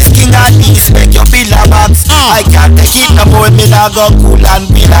Addies, make your bill a box. I can't take it no more, me nah go cool and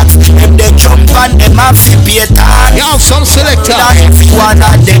relax. Them they jump and them have to pay tax. You have some selector. Everyone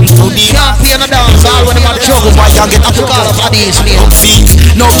of them to the can't play in the dance hall when them are juggle. Why you get up to call of Addies name?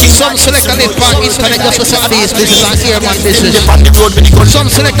 No, some selector live on internet just to say Addies business and Airman business. Some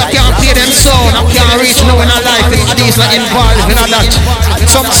selector can't play them sound and can't reach no in a life if Addies not involved in that.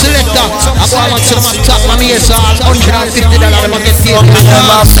 Some selector, I go on to them and top my mates all $150 them and get paid.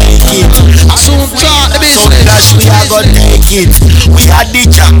 I soon start the business. So that we are gonna take it. We are the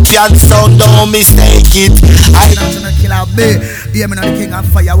champion sound, don't mistake it. I kill out me. Yeah, me not the king of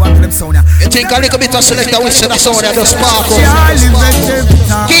fire. What them sound ya? You think a little bit of selector we say that sound ya just spark up.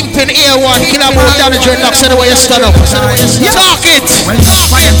 Kingpin A1, kill out more than the dreadlocks anyway you stand up. Talk it.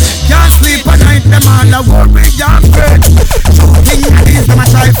 Can't sleep at night. Them all the worry and bread. So king Addies them a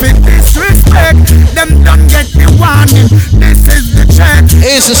try fit disrespect. Them don't get the warning. This is the check.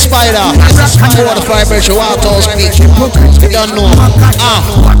 Here's the spider. Before the vibration, wild toes speak. You don't know.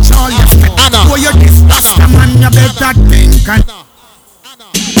 Watch all your spit. Anna. For your disaster man, you better think and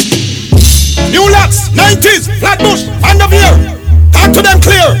New Locks, 90s, Flatbush, end of year. to them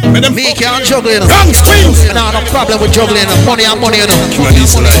clear. Me can't juggle, you know. Wrong screams. No problem with juggling. Money and money, you know.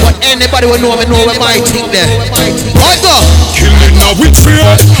 But anybody will know me know where my thing there. What go? Killing now with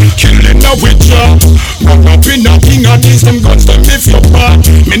fear, killing now with job. Not up in a king of these, them guns them live your part.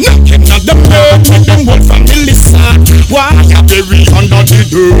 Me knocking at the door, with them whole family sad. Why I bury under the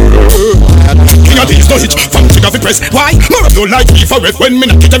door? King of these don't hit from trigger fi press. Why? More of no like me for ref when me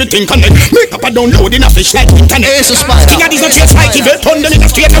not get everything connect. Make up a download in a fish like internet. King of these don't chase like evil, turn them in a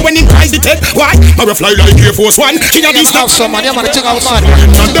straight and when in price the tech. Why? More of fly like Air Force One. King of these not some man, you man, the thing out man. I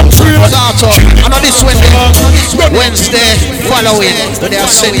know this Wednesday following when they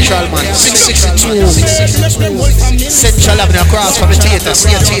have Central man 662 Central Avenue across from the theatre,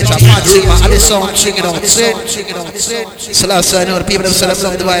 see a theatre, mad singer, and the sound singing out. So last I know the people themselves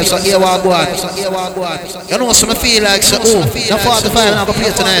love the vibes, so here we go on. You know some feel like so the 45 I'm gonna play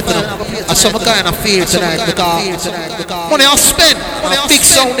tonight, you know. And some kind of feel tonight because money I spend, big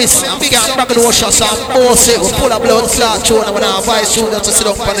sound this, and big and back of the ocean, so I'm we pull a blood clot through and when I advise you to sit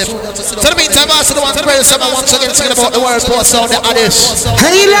up on them. So the meantime, I also want to pray someone once again singing about the world poor sound, the Addies.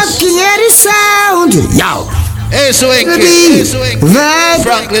 Hey, looking at the sound. Yo. Hey, so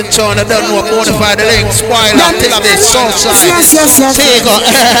Franklin Town, I don't know what bonafide the link. Spoil up till I'm in Southside. Yes. Take on.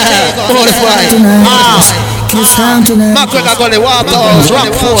 Bonafide. McGregor Gully, Waterhouse,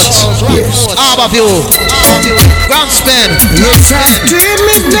 Rockfort, Harborview, Grand Spin,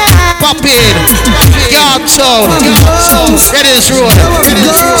 Poppin, Yard Town, Redden's Road,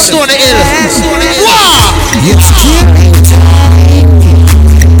 Stony Hill. Wow!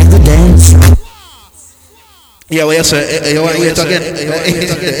 Yeah, well, yes, sir. You want to hear it again?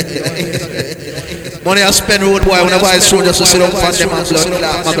 Money I spend road boy when I buy soon just to sit up on them and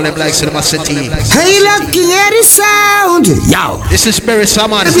muggle them like Cinema City. Hey, looking at the sound. Yo. This is Barry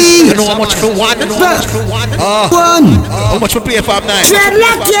Saman. You know how much for one? How much for play for night?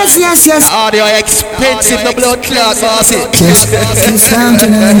 Dreadlock, yes. Oh, they are expensive, the blood clot, bossy. Yes, sound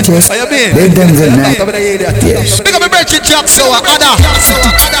tonight, yes. What you mean? Big them good night. Yes. Pick up a Birchin Jack, so Ada.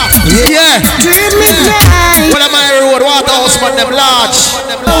 Yeah. Dream midnight. What am I road? Waterhouse, man, them large.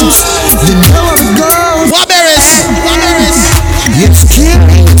 You know how it goes. What berries? It's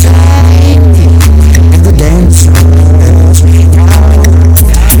killing time in the dance hall.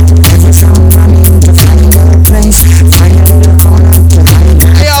 Every time I'm in to find a place, find a corner to find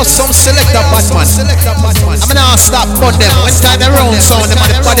a. I have some selector Batman. I'm gonna stop on them. When time around sound, them are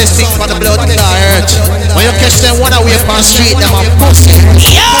the baddest thing for the blood clot hurt. When you catch them one away from street, them are pussy.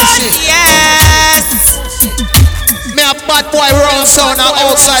 Yes. Me a bad boy round sound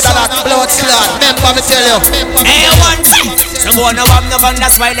outside of that blood clot. Remember me tell you. Hey, one thing. Some boy no have no gun,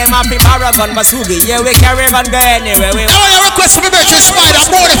 that's why them have to borrow gun. But Sugi, yeah, we carry gun go anywhere we want. I want your request for me Virgin Spider,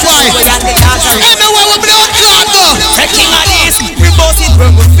 Mortify. Anywhere with blood clot go. The king of this, we both it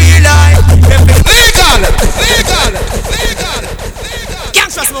when we feel like. Legal.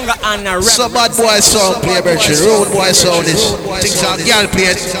 Gangsters monger and a rap. So bad boy sound play Virgin. Road boy sound is things are girl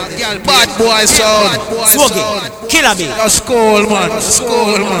play. Bad boy sound. Swoggy, killer bee. Skull man.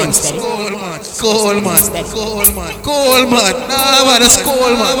 Nah man, a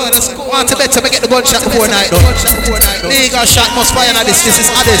skull man. Want to bet to get the gunshot before night though. Nigga shot must fire now this is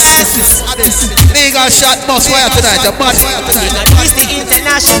Addies. Nigga shot must fire tonight, the bad. It's the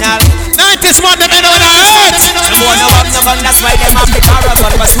international. 90s man, them in on the earth. Some boy no have no gun, that's why them have to borrow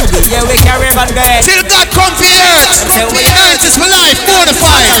gun. But Sugi, yeah, we carry gun go anywhere. Till God come for earth. 90s for life,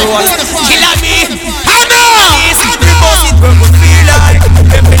 mortified. Killer bee. Hannah! We both it when we feel like.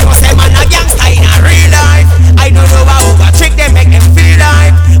 Them people say man a gangster in a real life. I don't know how over trick them make them feel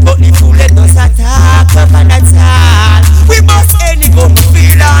like. But the fool let us attack up and attack. We must any go we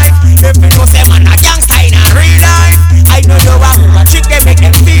feel like. Them people say man a gangster in a real life. I don't know how over trick them make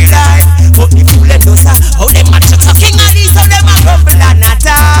them feel like. But the fool let us how them a chuck so king of this, how them a crumble and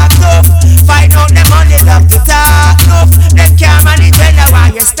attack up. Find out them money love to talk up. Them can't manage when they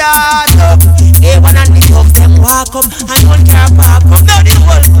want you start up. A1 and the thugs them walk up and one can't park up. Now the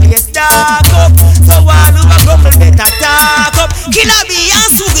whole place dark up. So all who a crumble better talk up. Killer bee and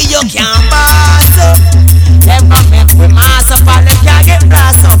Sugi you can't pass up. Them a make we mass up and them can't get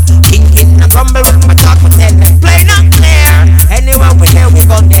brass up. King no crumble with my talk but tell them play not clear. Anywhere we there we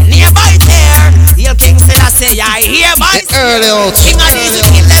gon' get nearby there. Your king still I say I hear by early out. King of these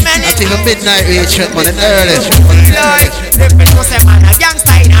kill them and not even midnight reach man, it's early. Like, them people say man a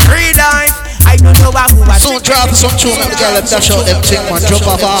gangster in a real life. I don't know who I soon drop some tune and the girl them dash out them thing man. Jump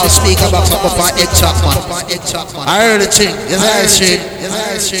off all speaker box up on X-Top man. I heard the thing, yes I see.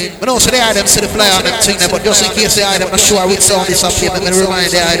 But also they heard them see the fly on them thing there. But just in case they heard them, not sure which sound this up here. Let me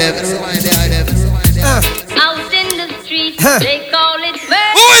remind they heard them. Out in the street, they call it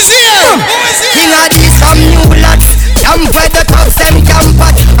fair. Who is here? King Addies some new lads. Camp where the tops them camp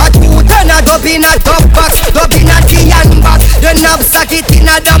at. A 2 ton a dub in a top box, dub in a Tian box. The knapsack it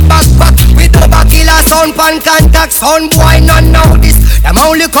in a the backpack. With the killer sound pan contact. Sound boy none know this. Them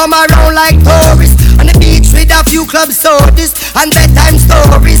only come around like tourists. On the beach with a few club sodas and bedtime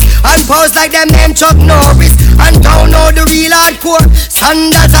stories. And pose like them name Chuck Norris. And don't know the real hardcore.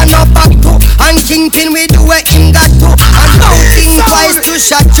 Sandals and no back to. And Kingpin we do what him got to. And don't think twice to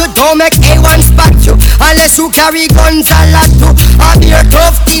shot you. Don't make A1 spot you. Unless you carry guns a lot to. A beer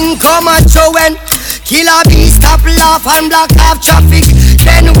tough thing come and show when Killer B stop laugh and block off traffic.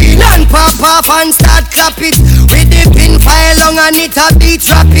 Then we learn pop off and start clap it. With the pin fire long and it a beat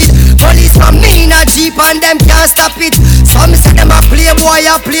rapid. Police from me in a jeep and them can't stop it. Some say them a playboy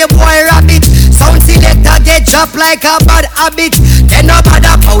rabbit. Sound selector get dropped like a bad habit. Then no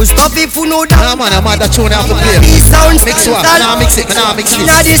bother post up if you know that. I'm on that tune I have to play. These sounds mix one, now mix it, now mix this.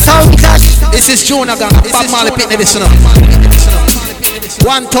 Now the sound clash. This is Jonah Gang, Bob Marley Pitney this now.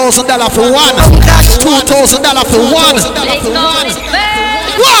 $1,000 for one, $2,000 for one.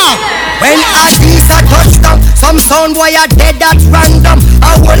 Wow! When Addies a touchdown, some sound boy a dead at random.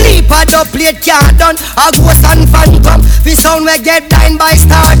 A whole heap of the plate can't done. A ghost and phantom. The sound we get blind by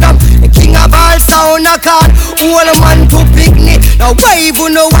stardom. The king of all sound a card. Whole man to picnic. Now why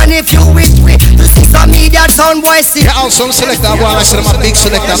even no one if you with me? To see some idiot sound boy see. Yeah, also some selector boy I said I'm a big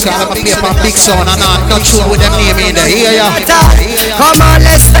selector. Cause I'm a play for big sound and I'm not sure with them name in there. Here ya. Come on,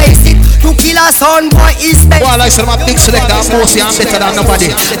 let's face it. To kill a sound boy is best. Boy I said I'm a big selector. I'm mostly I'm better than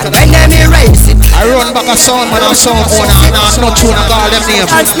nobody. When them erase it, I run back a sound man and sound owner and I'm not sure I call them names.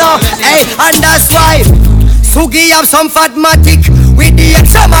 That's no, hey, and that's why Sugi have some fatmatic with the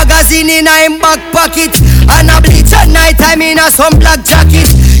extra magazine in him back pocket. And a bleach at night time in a some black jacket.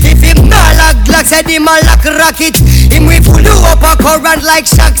 If him not lock glass, said him a lock rocket. Him we pull you up a current like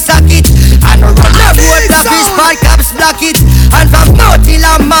shock socket. And run the road black his ball caps block it. And from now till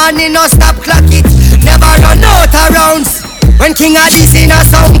a morning no stop clock it. Never run out of rounds when King Addies in a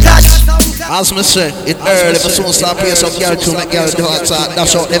sound clash. As me say, it early, but soon start play some girl to make girl do it.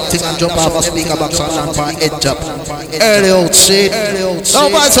 Dash out them thing and jump off a speaker box and land for head job. Early out, see.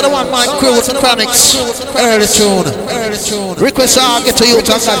 Nobody to the one man crew with the chronics. Early tune. Request I get to you to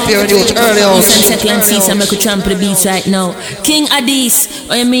God fear and youth. Early out. Second season, I could trample the beats right now. King Addies,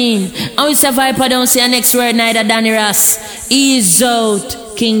 what you mean? I will survive, I don't say next word neither Danny Ross. Ease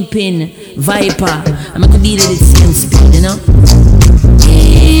out, Kingpin, Viper. I'm going to deal with it same speed, you know?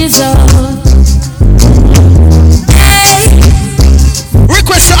 Ease out.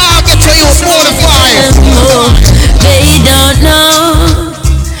 Request I get to you more than 5. They don't know,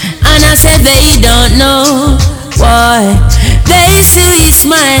 and I said they don't know why. They see we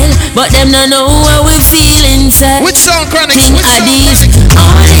smile, but them don't know what we feel inside. Which song, Chronic? King Addies,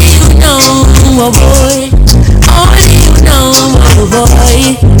 only you know, oh boy. Only you know, oh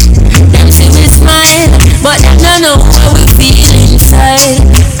boy. Them see we smile, but them don't know what we feel inside.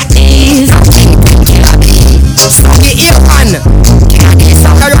 Sugi here man. King Addies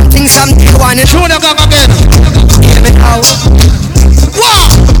I don't think something one. Show the gang again. Hear me now.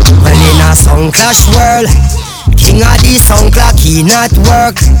 Wow. Well in a sound clash world, King Addies sound clock he not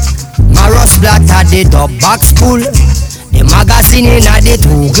work. Maros Black at the dub box full. The magazine in a the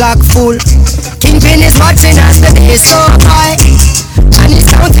 2 Glock full. Kingpin is watching as the day so high. And he's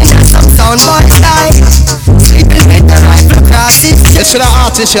counting as some sound boys die. Sleeping with the rifle across his chest. It's for the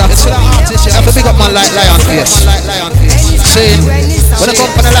artist, yeah. I have to pick up my Lion Face. See, when I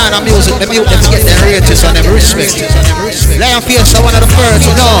come from the line of music, the mute them to get their ratings and them respect. Lion Face are one of the first,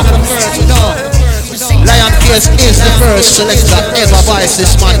 you know. Lion Face is the first selector ever voice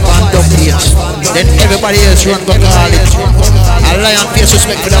this man on dub beats. Then everybody else run go call it. And Lion Face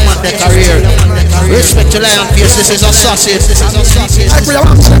respect for the man their career. Respect to Lion Face, this is a sausage.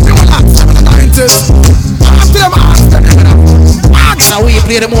 Now we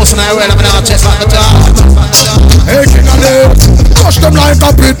play the most in the world, I'm gonna check out the top. Hey, King Addies, crush them like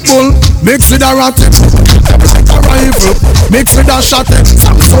a pit bull. Mix with a ratty, like a rifle. Mix with a shotty.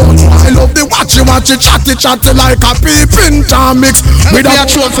 Samson, I love the watchy, chatty like a peeping time mix. With a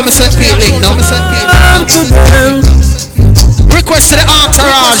tune for me set feeling, no? Request to the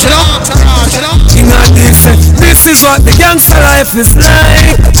entourage, you know? King Addies, this is what the gangster life is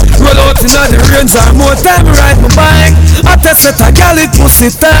like. Roll out in the range and more time ride my bike. I test it, a gal it pussy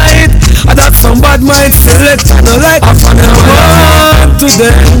tight. I got some bad mind select, I don't like. I find them to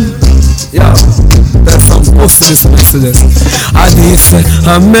them. Yeah, there's some Pussy, this. Addies,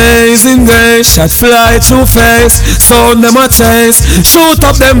 amazing grace. Shot fly through face. Sound them a chase. Shoot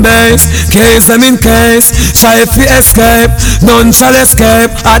up them base. Case them in case. Try if you escape. None shall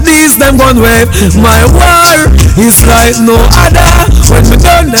escape. Addies them gun wave. My war is like no other. When me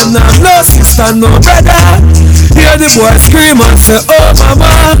done them now no sister, no brother. Hear the boy scream and say, oh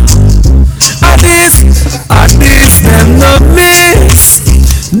mama. Addies them no miss.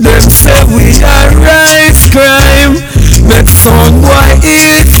 Them say we are right crime. Make some boy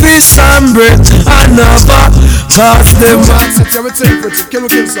eat fish and bread and never cause them back. Kill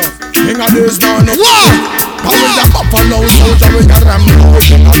himself. King Addies now no. Wow! Power the buffalo soldier with a ram now.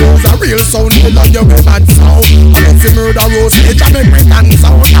 King Addies a real sound, kill on your women sound. I don't see murder rose, age and make me dance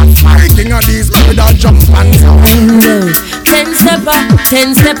out. That's why King Addies murder jump and sound. 10 step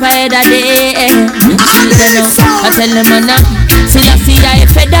ahead of the I tell them now, see I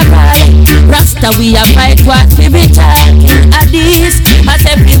federal. Rasta we a fight what we be talking. Addies, as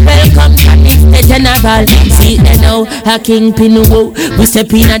every welcome to the general. See they know a kingpin who we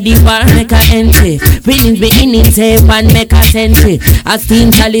step in a the bar make a entry. Feelings be in it safe and make a sentry. As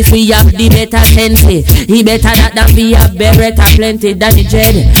Team Chalice we have the better sentry. He better than we have beretta plenty than the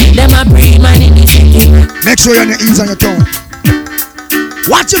dread. Them a free man in the city. Make sure you're on your ears on your tongue.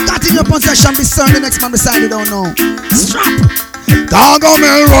 What you got in your possession, be certain the next man beside you don't know. Strap. Dog on me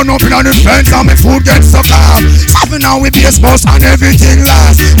run up in on the fence and my food gets stuck off. Stopping now with base boss and everything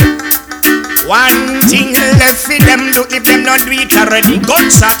last. One thing left for them do if them not do it already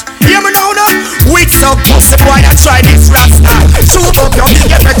gunshot. Hear me now no? With some pussy boy I try this rasta. Shoot up your thing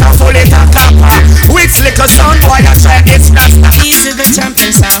get better so later copper. With slicker sound boy I try this rasta. This is the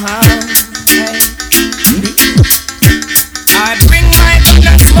champion sound. I bring my gun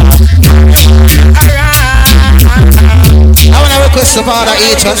and smoke around. I want to request the father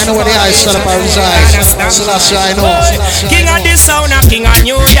each and know where the eyes shut up and reside. So that's why I know. King of the sound and king of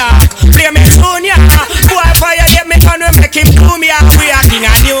New York. Play me tune ya. Boy fire get me gun we make him do me ya. We are king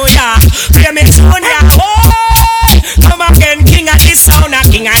of New York. Play me tune ya. Oh, come again, king of the sound and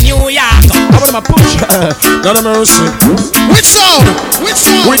king of New York. I want to push. Not a mercy. Which sound?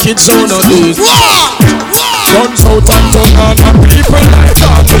 Wicked sound of these. Guns out and turn on and people like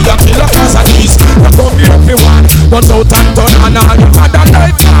that. We are killer cause of these. We come here everyone. Guns out and turn on and you had a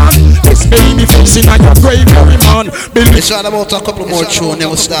night man. This baby facing on your grave every man. It's all about a couple more tunes.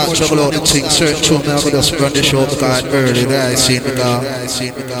 Then we'll start juggle out the things. Certain tunes now we just run the show because early there I see me go.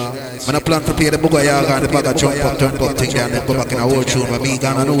 When I plan to play the booger yaga and the bag of jump up, turn up thing and then go back in a old tune. But me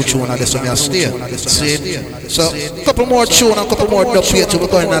gone a new tune and this one I stay. See? So couple more tunes and couple more dub here to be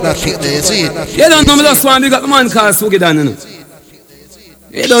going on that thing there. You see? You don't know me just want to big up the man called Swoogie Dan, you know.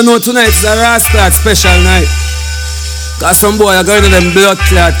 You don't know tonight is a Rasta special night. Cause some boy are going to them blood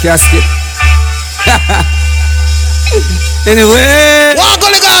clot casket. Anyway.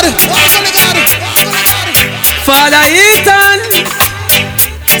 Father Ethan.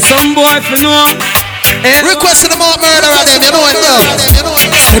 Some boy for know. Requesting the more murder of them, you know it now.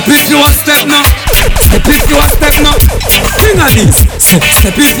 Step if you a step now. Step if you a step now. King Addies.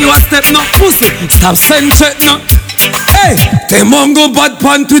 Step if you a step now. Pussy. Stop send check now. Hey, them mom go bad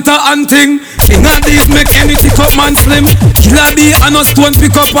pan Twitter and thing. King Addies make any tick up man slim. Killer D and us stone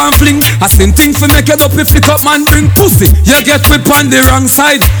pick up and fling. I seen thing for make it up if pick up man bring pussy. You get whip on the wrong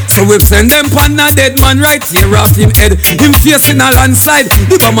side. So we send them pan a dead man right here off him head. Him facing a land side.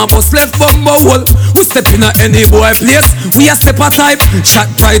 The bomber bus left bumbo hole. We step in a any boy place. We a step a type. Shot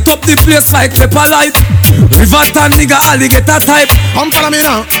right up the place like pepper light. River tan nigga alligator type. Come follow me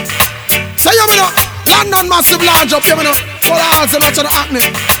now. Say you me now. London massive large up, you know. Full of odds and lots of the acne.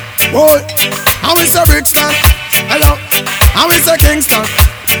 Boy, how we say Brixton? Hello. How we say Kingston?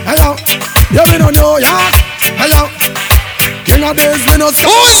 Hello. You me no New York? Hello. King Addies, me no say.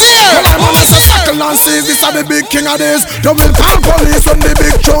 Who's here? Well, I'm Mr. Circle and seas. This are the big King Addies. Double call police when the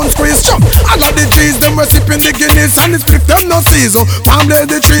big tune squeeze. Chop. All of the trees, them we sipping the Guinness. And the split them no seas. Oh, palm blade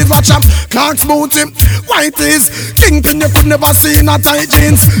the trees, watch them. Clark's booty. Whiteys. Kingpin you could never see in a tight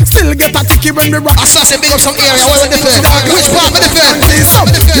jeans. Still get a ticky when we rock. Assassin, big up some area. Where we defend? Which part we defend?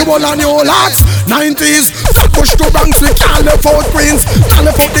 You all on your locks. 90s. Push to Bronx, we can't left out Queens. Can't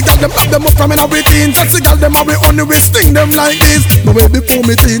left out the girl, them up them up from in our teens. Just the girl, them are we only we sting them like this. No way before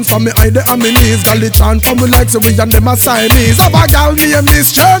me teens, from me eye, they are me knees. Girl, it chant from me like so we and them are Siamese. Have a girl name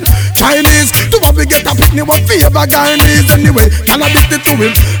this churn, Chinese. Do what we get a picnic, what favor guy needs. Anyway, can I beat it to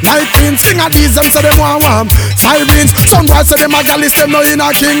him? Like Prince, King Addies, them say them want warm. Sirens, some boys say them a gal if them no in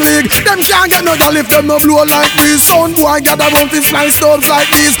a King League. Them can't get no gal if them no blow like this. Sound boy gather round fi fly stoves like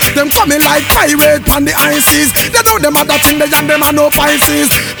this. Them coming like pirate on the ices. They know them other thing, they and them are no Pisces.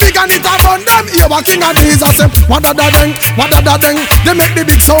 big and it around them. You a king of these, I say, what da da ding, what da da ding. They make the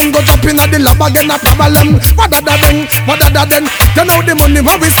big sound go jump in at the lab again a problem. What da da ding, what da da ding. You know the money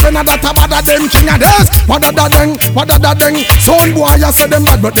what we spend at that bad at them king of days. What da da ding, what da da ding. Sound boy, I say them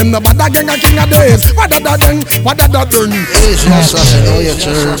bad, but them no bad again a king of days. What da da ding, what da da ding. It's just us, you know, your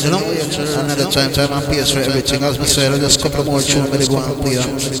church, you know. Another time and pays for everything. As we said, just a couple more tunes, but they go and play.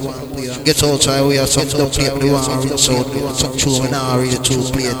 Get outside, we have some dumb people who want to read sound. Some tune we now read to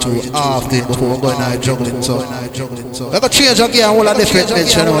play too often before we go in our juggling. So we got change again, all of different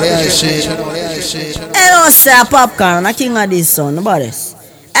things, you know, I see. I don't say popcorn, I king of this son, nobody else.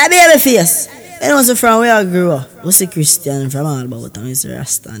 I baby face. I don't say from where I grew up. We say Christian from all about and we say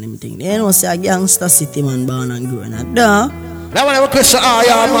Rasta and everything. They don't say a gangster city man born and growing up. Duh. That one ever Christian,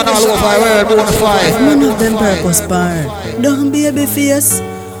 yeah, man, all over the world, born five. None of them purpose bar. Don't baby face.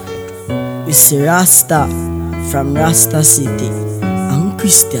 We say Rasta from Rasta City. I'm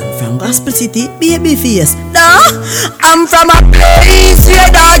Christian from Gospel City, baby face. Duh. I'm from a place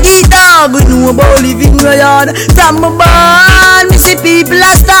where dog eat dog. We know about living royal. From my born, we see people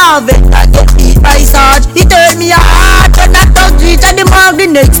are starving. I get beat by Sarge. He turned me a heart when I touch reach at the mark. The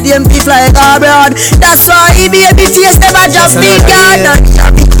next day, people fly abroad. That's why he baby face never just be God.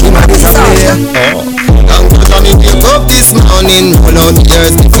 I'm gonna wake up this morning, pull out the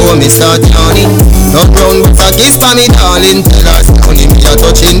earth before me start yawning. Not round with a kiss for me darling, tell us down me a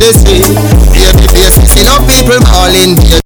touching the sea. Baby face, see no people calling.